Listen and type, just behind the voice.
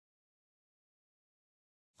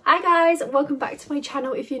Hi guys, welcome back to my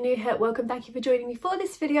channel. If you're new here, welcome. Thank you for joining me for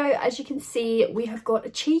this video. As you can see, we have got a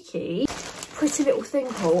cheeky Pretty Little Thing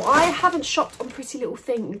haul. I haven't shopped on Pretty Little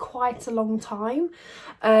Thing in quite a long time.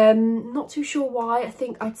 Not too sure why. I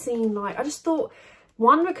think I'd seen I just thought,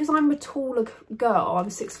 one, because I'm a taller girl, I'm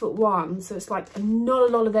 6'1", so it's like not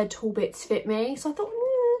a lot of their tall bits fit me. So I thought,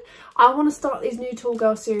 I want to start these new tall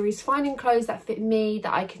girl series, finding clothes that fit me,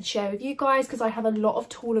 that I can share with you guys, because I have a lot of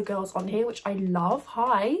taller girls on here, which I love.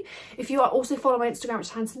 Hi. If you are also following my Instagram, which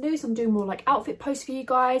is Handsome News, I'm doing more like outfit posts for you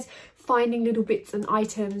guys, finding little bits and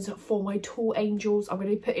items for my tall angels. I'm going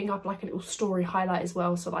to be putting up like a little story highlight as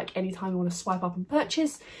well, so like anytime you want to swipe up and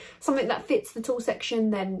purchase something that fits the tall section,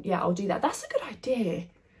 then yeah, I'll do that. That's a good idea.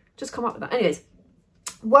 Just come up with that. Anyways,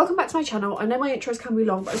 welcome back to my channel. I know my intros can be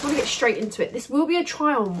long, but I just want to get straight into it. This will be a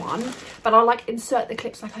try on one, but I'll like insert the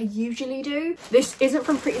clips like I usually do. This isn't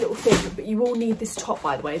from Pretty Little Thing, but you will need this top,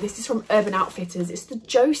 by the way. This is from Urban Outfitters. It's the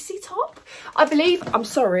Josie top, I believe. I'm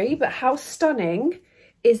sorry, but how stunning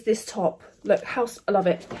is this top? Look, I love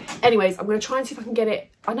it. Anyways, I'm going to try and see if I can get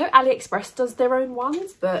it. I know AliExpress does their own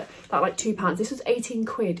ones, but they're like £2. This was 18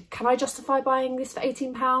 quid. Can I justify buying this for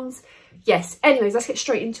 £18? Yes. Anyways, let's get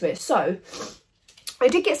straight into it. So I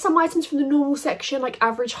did get some items from the normal section, like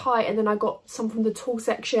average height, and then I got some from the tall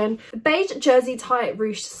section. The beige jersey tie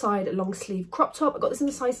ruched side long sleeve crop top. I got this in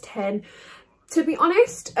a size 10. To be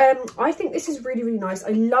honest, I think this is really, really nice.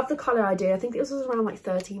 I love the colour idea. I think this was around like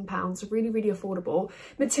 £13, so really, really affordable.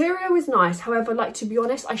 Material is nice. However, like, to be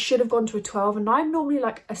honest, I should have gone to a 12, and I'm normally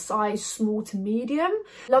like a size small to medium.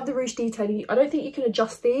 Love the ruched detailing. I don't think you can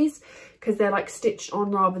adjust these because they're like stitched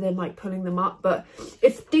on rather than like pulling them up, but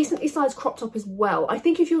it's decently sized crop top as well. I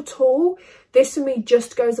think if you're tall, this for me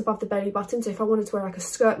just goes above the belly button. So if I wanted to wear like a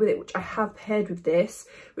skirt with it, which I have paired with this,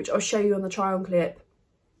 which I'll show you on the try on clip,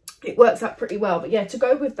 it works out pretty well. But yeah, to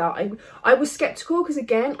go with that, I was skeptical because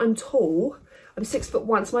again, I'm tall. I'm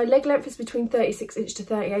 6'1", so my leg length is between 36 inch to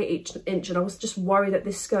 38 inch, and I was just worried that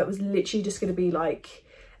this skirt was literally just going to be like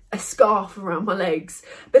a scarf around my legs,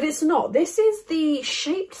 but it's not. This is the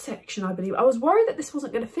shaped section, I believe. I was worried that this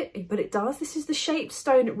wasn't going to fit me, but it does. This is the shaped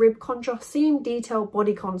stone rib contrast seam detail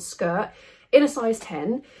bodycon skirt in a size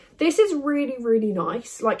 10. This is really, really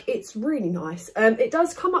nice. Like, it's really nice. It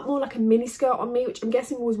does come up more like a mini skirt on me, which I'm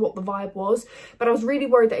guessing was what the vibe was, but I was really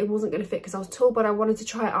worried that it wasn't going to fit because I was tall, but I wanted to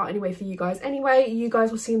try it out anyway for you guys. Anyway, you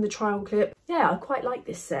guys will see in the try on clip. Yeah, I quite like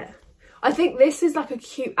this set. I think this is like a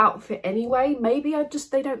cute outfit anyway. Maybe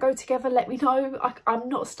they don't go together. Let me know. I'm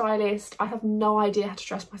not a stylist. I have no idea how to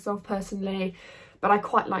dress myself personally, but I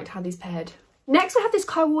quite liked how these paired. Next, I have this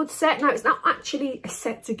co-ord set. Now, it's not actually a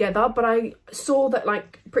set together, but I saw that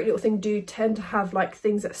like Pretty Little Thing do tend to have like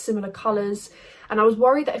things that are similar colours. And I was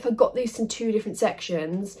worried that if I got these in two different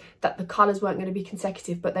sections, that the colours weren't going to be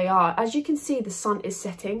consecutive, but they are. As you can see, the sun is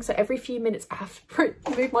setting. So every few minutes, I have to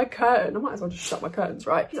move my curtain. I might as well just shut my curtains,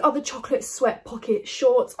 right? These are the chocolate sweat pocket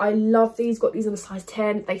shorts. I love these. Got these in a size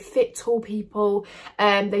 10. They fit tall people.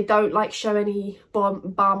 They don't like show any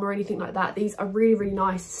bum or anything like that. These are really, really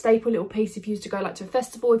nice. Staple little piece if you used to go like to a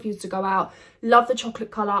festival, if you used to go out. Love the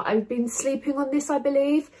chocolate colour. I've been sleeping on this, I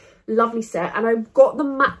believe. Lovely set. And I've got the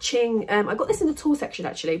matching, I got this in the tall section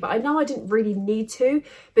actually, but I know I didn't really need to,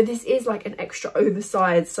 but this is like an extra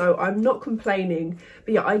oversized, so I'm not complaining.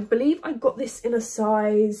 But yeah, I believe I got this in a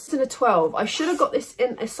size, in a 12. I should have got this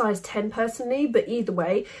in a size 10 personally, but either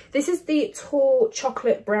way, this is the tall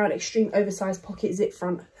chocolate brown extreme oversized pocket zip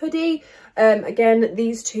front hoodie. Again,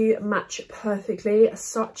 these two match perfectly.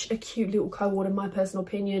 Such a cute little co-ord in my personal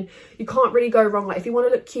opinion. You can't really go wrong. Like, if you want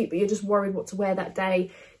to look cute but you're just worried what to wear that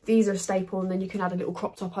day, these are a staple, and then you can add a little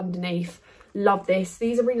crop top underneath. Love this.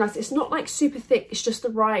 These are really nice. It's not like super thick, it's just the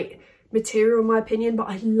right material in my opinion, but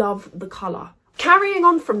I love the colour. Carrying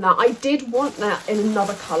on from that, I did want that in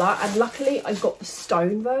another colour, and luckily I got the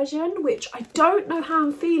stone version, which I don't know how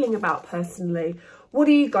I'm feeling about personally. What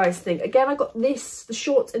do you guys think? Again, I got this, the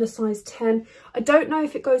shorts in a size 10. I don't know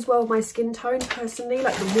if it goes well with my skin tone personally,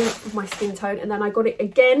 like the warmth of my skin tone. And then I got it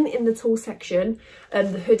again in the tall section, the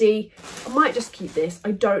hoodie. I might just keep this.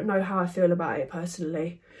 I don't know how I feel about it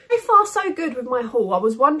personally. So far, so good with my haul. I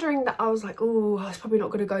was wondering that I was like, oh, it's probably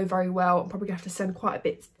not going to go very well. I'm probably going to have to send quite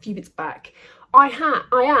a few bits back. I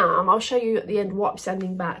am. I'll show you at the end what I'm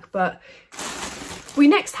sending back, but we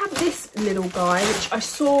next have this little guy, which I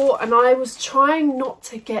saw, and I was trying not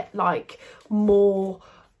to get like more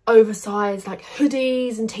oversized like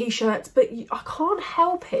hoodies and t-shirts, but I can't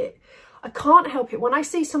help it. I can't help it. When I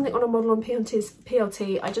see something on a model on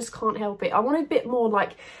PLT, I just can't help it. I want a bit more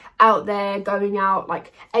like out there, going out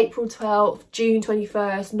like April 12th, June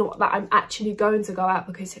 21st. Not that I'm actually going to go out,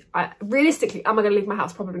 because realistically, am I going to leave my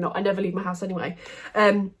house? Probably not. I never leave my house anyway.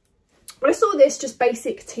 I saw this just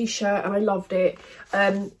basic t-shirt and I loved it.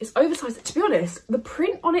 It's oversized. To be honest, the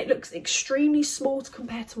print on it looks extremely small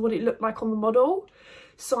compared to what it looked like on the model.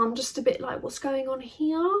 So I'm just a bit like, what's going on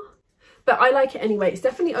here? But I like it anyway. It's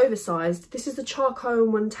definitely oversized. This is the Charcoal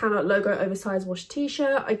Montana logo oversized wash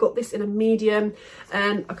t-shirt. I got this in a medium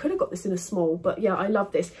and I could have got this in a small, but yeah, I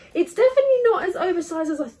love this. It's definitely not as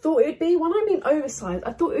oversized as I thought it would be. When I mean oversized,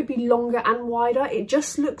 I thought it would be longer and wider. It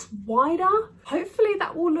just looks wider. Hopefully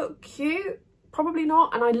that will look cute. Probably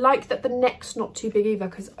not. And I like that the neck's not too big either,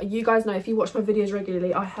 because you guys know, if you watch my videos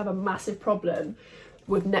regularly, I have a massive problem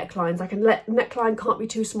with necklines. Neckline can't be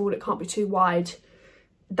too small, it can't be too wide.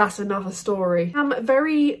 That's another story. I'm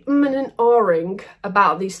very and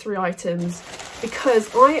about these 3 items because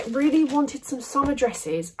I really wanted some summer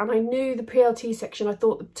dresses, and I knew the PLT section, I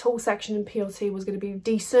thought the tall section in PLT was going to be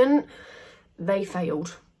decent. They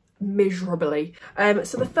failed miserably.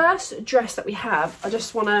 So the first dress that we have, I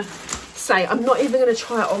just want to say, I'm not even going to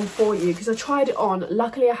try it on for you because I tried it on.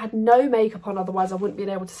 Luckily I had no makeup on, otherwise I wouldn't be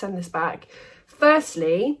able to send this back.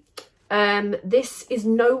 Firstly, this is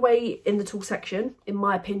no way in the tall section, in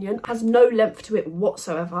my opinion. Has no length to it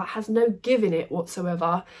whatsoever, has no give in it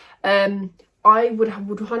whatsoever. I would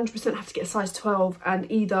 100% have to get a size 12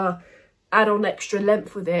 and either add on extra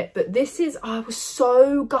length with it. But this is, I was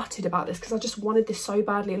so gutted about this because I just wanted this so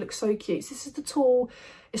badly. It looks so cute. So this is the tall,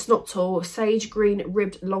 it's not tall, sage green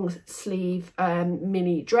ribbed long sleeve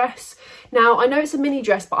mini dress. Now I know it's a mini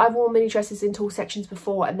dress, but I've worn mini dresses in tall sections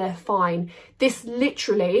before and they're fine. This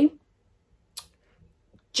literally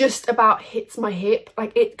just about hits my hip.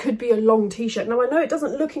 Like, it could be a long t-shirt. Now I know it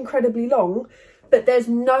doesn't look incredibly long, but there's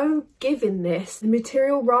no give in this. The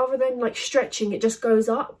material, rather than like stretching, it just goes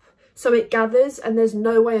up, so it gathers and there's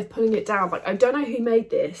no way of pulling it down. Like, I don't know who made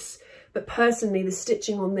this, but personally the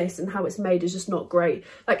stitching on this and how it's made is just not great.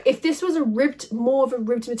 Like, if this was a ribbed, more of a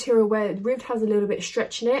ribbed material where ribbed has a little bit of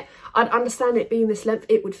stretch in it, I'd understand it being this length,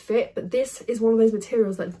 it would fit. But this is one of those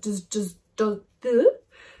materials that just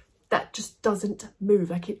doesn't move.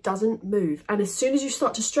 Like, it doesn't move, and as soon as you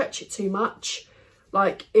start to stretch it too much,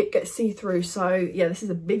 like, it gets see-through. So yeah, this is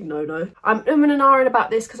a big no-no. I'm umming and ahhing about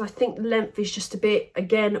this because I think the length is just a bit,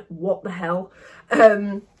 again, what the hell.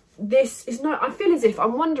 This is no, I feel as if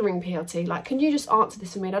I'm wondering, PLT, like, can you just answer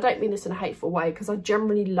this for me? And I don't mean this in a hateful way because I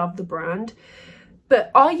generally love the brand,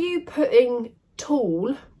 but are you putting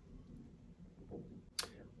tall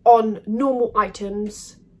on normal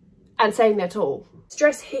items and saying they're tall? This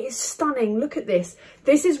dress here is stunning. Look at this.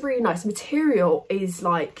 This is really nice. Material is,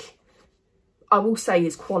 like, I will say,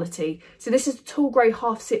 is quality. So this is the tall grey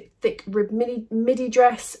half zip thick rib midi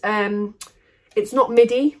dress. It's not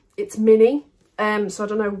midi, it's mini. So I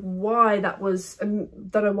don't know why that was,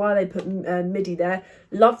 don't know why they put midi there.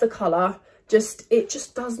 Love the colour. It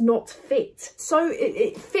just does not fit. So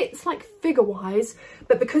it fits like figure wise,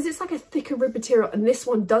 but because it's like a thicker rib material and this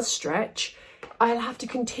one does stretch, I'll have to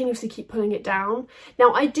continuously keep pulling it down.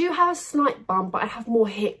 Now I do have a slight bum, but I have more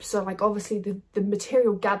hips, so like obviously the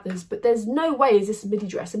material gathers, but there's no way is this a midi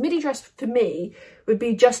dress. A midi dress for me would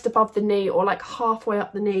be just above the knee or like halfway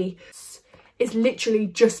up the knee. It's literally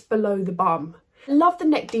just below the bum. Love the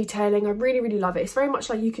neck detailing. I really love it. It's very much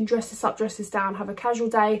like you can dress this up, dress this down, have a casual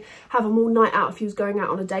day, have them all night out if you was going out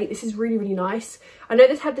on a date. This is really nice. I know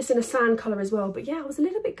they've had this in a sand colour as well, but yeah, I was a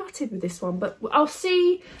little bit gutted with this one, but I'll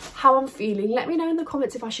see how I'm feeling. Let me know in the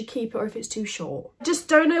comments if I should keep it or if it's too short. I just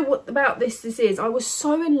don't know what about this is. I was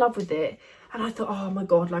so in love with it and I thought, oh my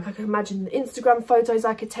god, like I can imagine the Instagram photos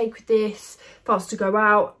I could take with this if I was to go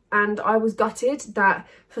out, and I was gutted that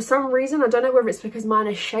for some reason, I don't know whether it's because mine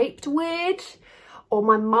is shaped weird or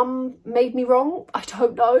my mum made me wrong, I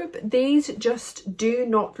don't know, but these just do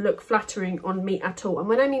not look flattering on me at all. And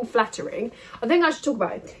when I mean flattering, I think I should talk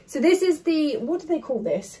about it. So this is the, what do they call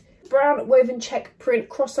this? Brown woven check print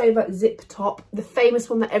crossover zip top, the famous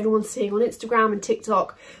one that everyone's seeing on Instagram and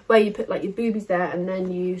TikTok, where you put like your boobies there and then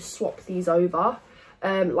you swap these over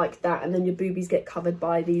like that, and then your boobies get covered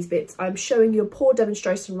by these bits. I'm showing you a poor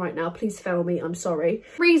demonstration right now, please fail me, I'm sorry.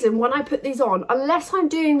 Reason when I put these on, unless I'm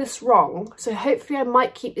doing this wrong, so hopefully I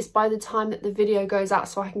might keep this by the time that the video goes out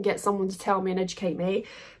so I can get someone to tell me and educate me,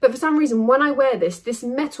 but for some reason when I wear this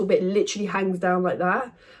metal bit literally hangs down like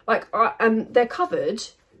that. Like they're covered,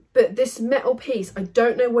 but this metal piece, I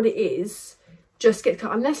don't know what it is, just gets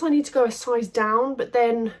cut, unless I need to go a size down, but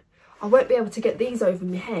then I won't be able to get these over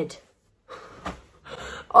my head.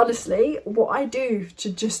 honestly, what I do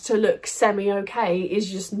to look semi-okay is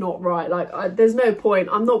just not right. Like, there's no point.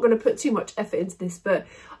 I'm not going to put too much effort into this, but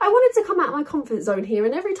I wanted to come out of my comfort zone here,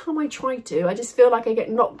 and every time I try to, I just feel like I get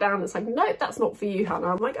knocked down. It's like, nope, that's not for you, Hannah.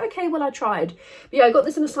 I'm like, okay, well, I tried. But yeah, I got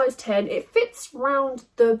this in a size 10. It fits round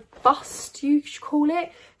the bust, you should call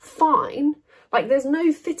it, fine. Like, there's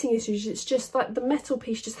no fitting issues. It's just like the metal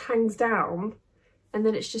piece just hangs down, and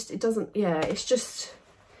then it's just, it doesn't, yeah, it's just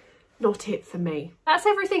not it for me. That's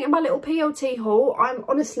everything in my little PLT haul.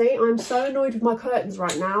 I'm so annoyed with my curtains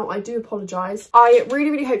right now. I do apologise. I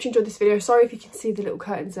really hope you enjoyed this video. Sorry if you can see the little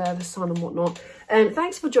curtains there, the sun and whatnot. And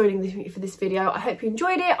thanks for joining me for this video. I hope you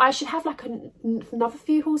enjoyed it. I should have like another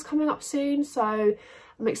few hauls coming up soon, so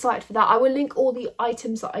I'm excited for that. I will link all the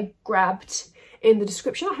items that I grabbed in the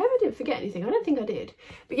description. I hope I didn't forget anything. I don't think I did.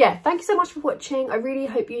 But yeah, thank you so much for watching. I really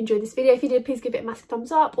hope you enjoyed this video. If you did, please give it a massive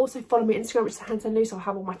thumbs up. Also follow me on Instagram, which is Hands and Loose. I'll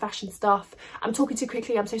have all my fashion stuff. I'm talking too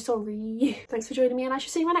quickly. I'm so sorry. Thanks for joining me, and I shall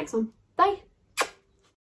see you in my next one. Bye.